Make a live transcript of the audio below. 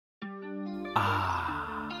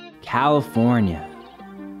California,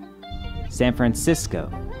 San Francisco,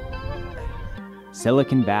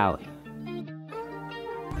 Silicon Valley.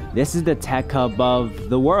 This is the tech hub of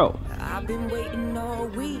the world,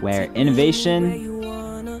 where innovation,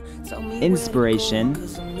 inspiration,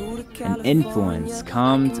 and influence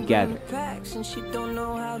come together.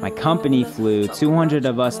 My company flew 200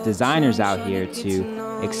 of us designers out here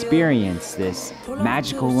to experience this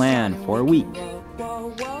magical land for a week.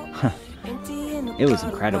 It was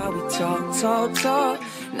incredible.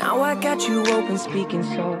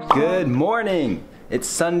 Good morning! It's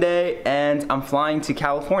Sunday and I'm flying to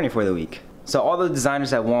California for the week. So all the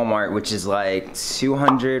designers at Walmart, which is like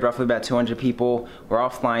roughly about 200 people, we're all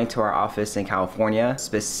flying to our office in California,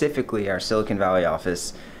 specifically our Silicon Valley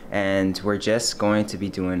office. And we're just going to be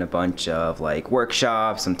doing a bunch of like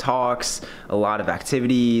workshops, some talks, a lot of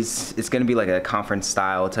activities. It's gonna be like a conference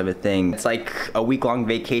style type of thing. It's like a week-long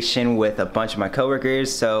vacation with a bunch of my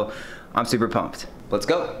coworkers, so I'm super pumped. Let's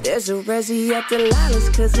go. There's a CRAZZZY at the Lilas,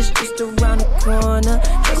 cause it's just around the corner.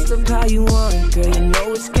 Just up how you want, girl, you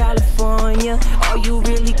know it's California. Are you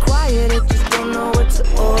really quiet? I just don't know what to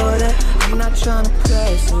order. I'm not trying to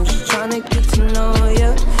press, I'm just trying to get to know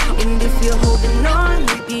you. And if you're holding on,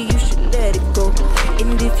 maybe you should let it go.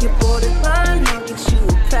 And if you're borderline, I'll get you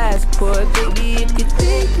a passport. Baby, if you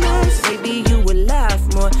think less, maybe you will laugh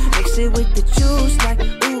more. Mix it with the juice, like,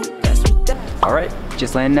 ooh, that's what that. Alright,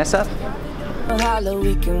 just landing this up. Holla,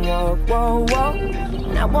 we can walk.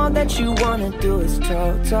 Now all that you wanna do is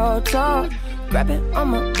talk. Grab it on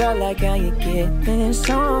my belt like how you get this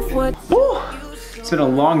off. What? Woo! It's been a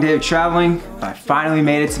long day of traveling, but I finally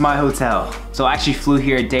made it to my hotel. So I actually flew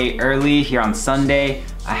here a day early, here on Sunday.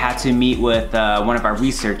 I had to meet with one of our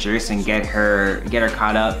researchers and get her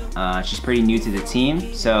caught up. She's pretty new to the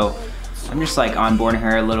team, so I'm just like onboarding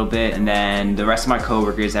her a little bit, and then the rest of my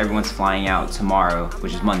coworkers, everyone's flying out tomorrow,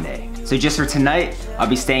 which is Monday. So just for tonight, I'll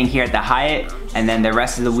be staying here at the Hyatt, and then the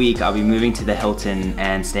rest of the week, I'll be moving to the Hilton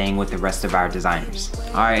and staying with the rest of our designers.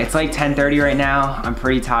 All right, it's like 10:30 right now. I'm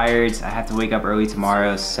pretty tired. I have to wake up early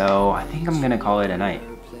tomorrow, so I think I'm gonna call it a night.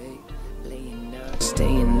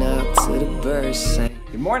 Staying up to the birds.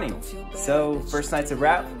 Good morning. So first night's a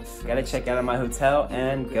wrap. Gotta check out of my hotel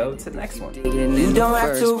and go to the next one. You don't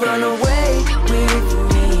have to run away with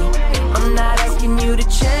me. I'm not asking you to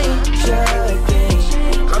change your game.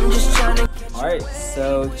 I'm just trying to. All right,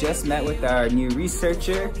 so just met with our new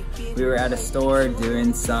researcher. We were at a store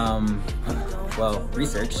doing some, well,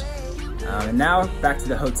 research. And now back to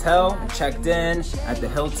the hotel, checked in at the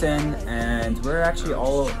Hilton, and we're actually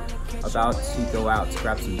all about to go out to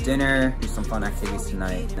grab some dinner, do some fun activities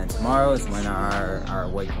tonight. And tomorrow is when our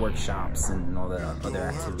like workshops and all the other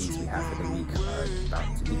activities we have for the week are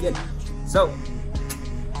about to begin. So,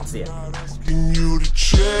 I'll see ya. You to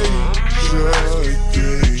change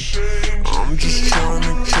again. I'm just trying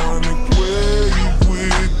to play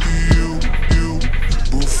with you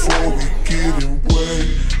before we get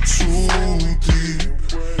way too deep.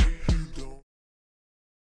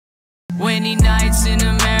 Windy nights in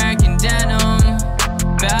American denim.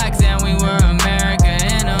 Back then we were America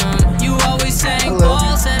in 'em. You always sang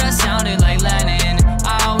Paul, said I sounded like Lennon.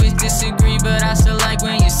 I always disagree, but I still like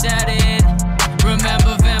when you said it.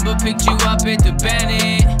 Remember Vemba picked you up at the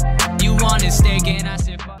Bennett. You wanted steak and I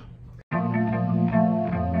said fuck.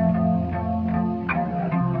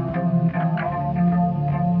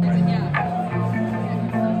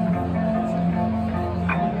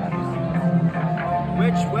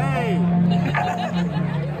 Which way?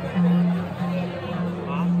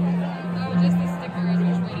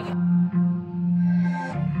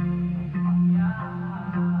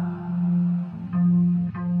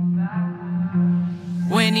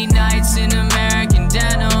 Windy nights in American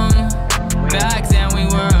denim. Back then we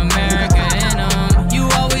were America in 'em. You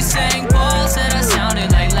always sang Paul, said I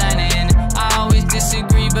sounded like Lennon. I always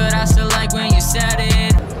disagree, but I still like when you said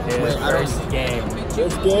it. First game.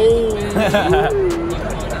 Just game.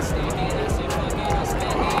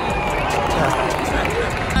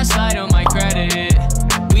 I slide on my credit.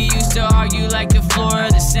 We used to argue like the floor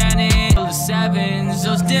of the Senate. The sevens,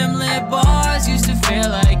 those dim lit bars used to feel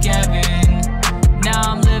like heaven. Now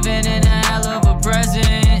I'm living in a hell of a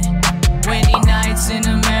present. Windy nights in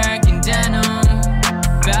American denim.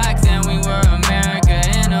 Back then we were America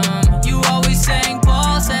in 'em. You always sang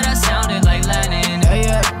Paul, said I sounded like Lennon.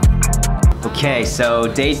 Okay, so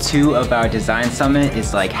day 2 of our design summit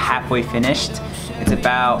is like halfway finished. It's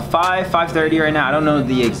about 5:30 right now. I don't know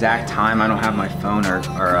the exact time. I don't have my phone or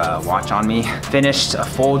watch on me. Finished a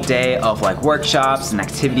full day of like workshops and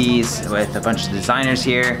activities with a bunch of designers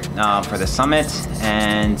here for the summit,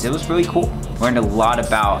 and it was really cool. Learned a lot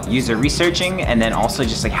about user researching and then also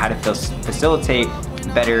just like how to facilitate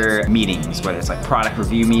better meetings, whether it's like product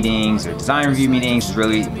review meetings or design review meetings. It's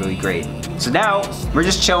really, really great. So now we're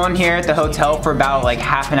just chilling here at the hotel for about like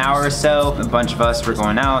half an hour or so. A bunch of us were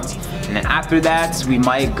going out, and then after that we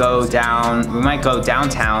might go downtown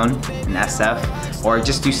in SF, or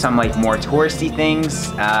just do some like more touristy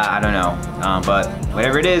things. I don't know, but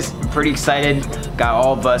whatever it is, I'm pretty excited. Got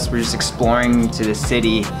all of us, we're just exploring to the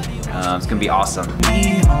city. It's gonna be awesome.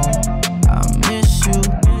 I miss you,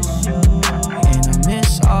 and I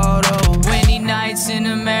miss all those windy nights in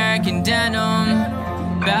American denim.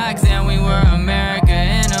 Back then we were America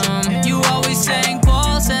in them. You always sang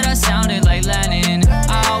Paul, said I sounded like Lennon.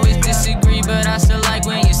 I always disagree, but I still like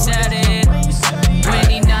when you said it.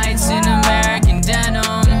 Windy nights in American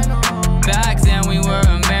denim. Back then we were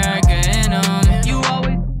America in them. You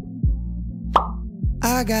always.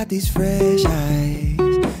 I got these fresh eyes,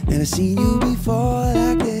 never seen you before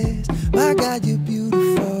like this. My God, you're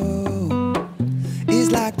beautiful.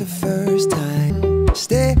 It's like the first time.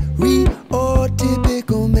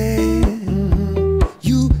 Stereotypical man.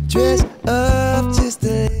 You dress up just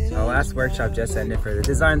a little. Our last workshop just ended for the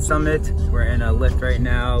design summit. We're in a lift right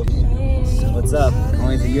now. What's up?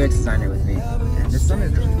 Colleen's a UX designer with me. And this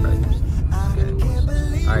summit is really fun.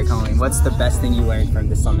 All right, Colleen, what's the best thing you learned from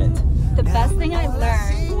the summit? The best thing I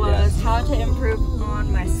learned was how to improve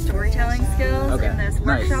on my storytelling skills in this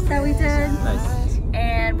workshop that we did. Nice.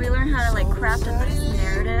 And we learned how to like craft a nice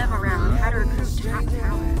narrative around how to recruit top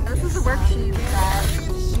talent. This is a worksheet that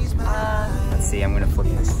Let's see, I'm gonna flip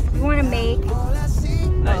this. we want to make.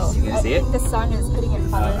 Nice, you gonna see it? The sun is hitting it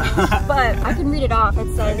funny, but I can read it off.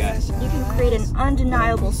 It says, you can create an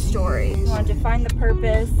undeniable story. You want to define the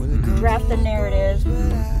purpose, draft the narrative,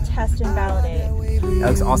 test and validate. That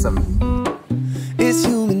looks awesome. It's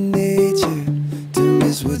human nature to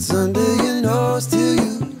miss what's under your nose till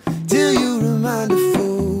you remind a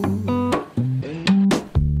fool.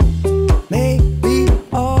 Maybe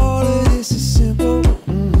all of this is simple.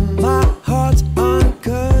 My heart's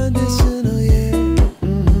unconditional, yeah.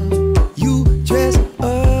 You dress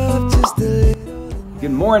up just a little.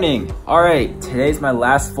 Good morning. All right, today's my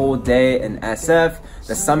last full day in SF.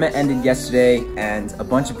 The summit ended yesterday and a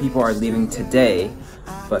bunch of people are leaving today.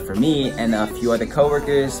 But for me and a few other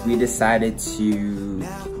coworkers, we decided to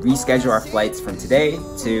reschedule our flights from today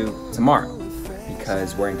to tomorrow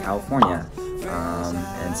because we're in California.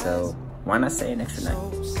 And so why not stay an extra night?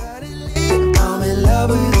 I'm in love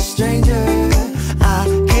with a stranger. I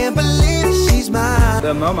can't believe she's mine.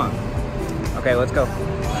 The MoMA. Okay, let's go.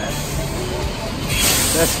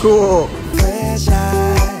 That's cool. Fresh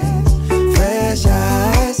eyes, fresh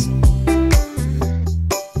eyes.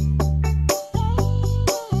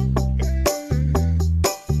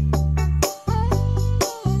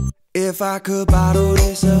 If I could bottle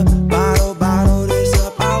this up, bottle this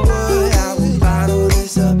up, I would bottle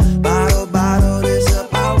this up, bottle this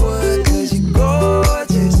up, I would. 'Cause you're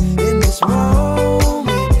gorgeous in this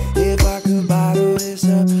moment. If I could bottle this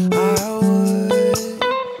up, I would.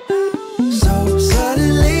 So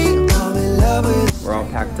suddenly, I'm in love with. We're all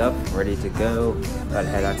packed up, ready to go. About to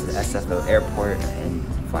head out to the SFO airport and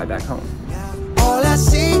fly back home. All I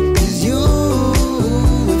see is you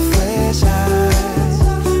with fresh eyes,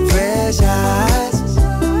 fresh eyes.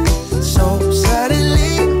 So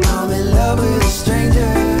suddenly I'm in love with a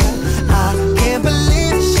stranger. I can't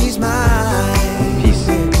believe she's mine. Peace.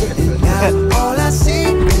 Now all I see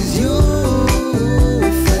is you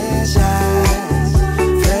with fresh eyes,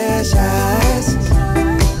 fresh eyes.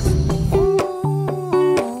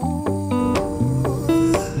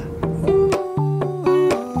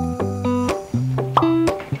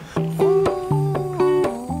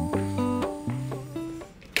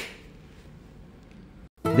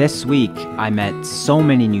 This week, I met so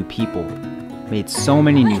many new people, made so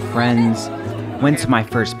many new friends, went to my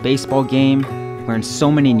first baseball game, learned so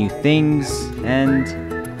many new things, and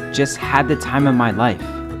just had the time of my life.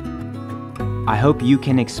 I hope you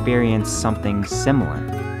can experience something similar,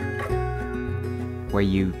 where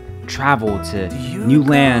you travel to new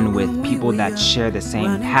land with people that share the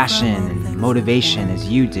same passion and motivation as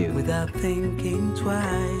you do.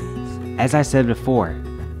 As I said before,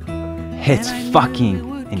 it's fucking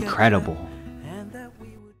incredible.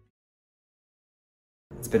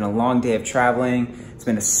 It's been a long day of traveling. It's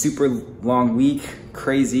been a super long week,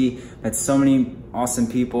 crazy. Met so many awesome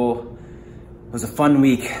people. It was a fun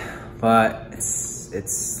week, but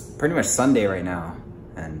it's pretty much Sunday right now,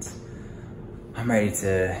 and I'm ready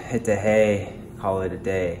to hit the hay, call it a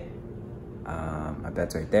day. My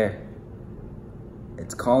bed's right there.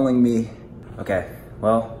 It's calling me. Okay,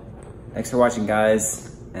 well, thanks for watching, guys.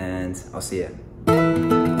 and I'll see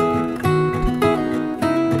you.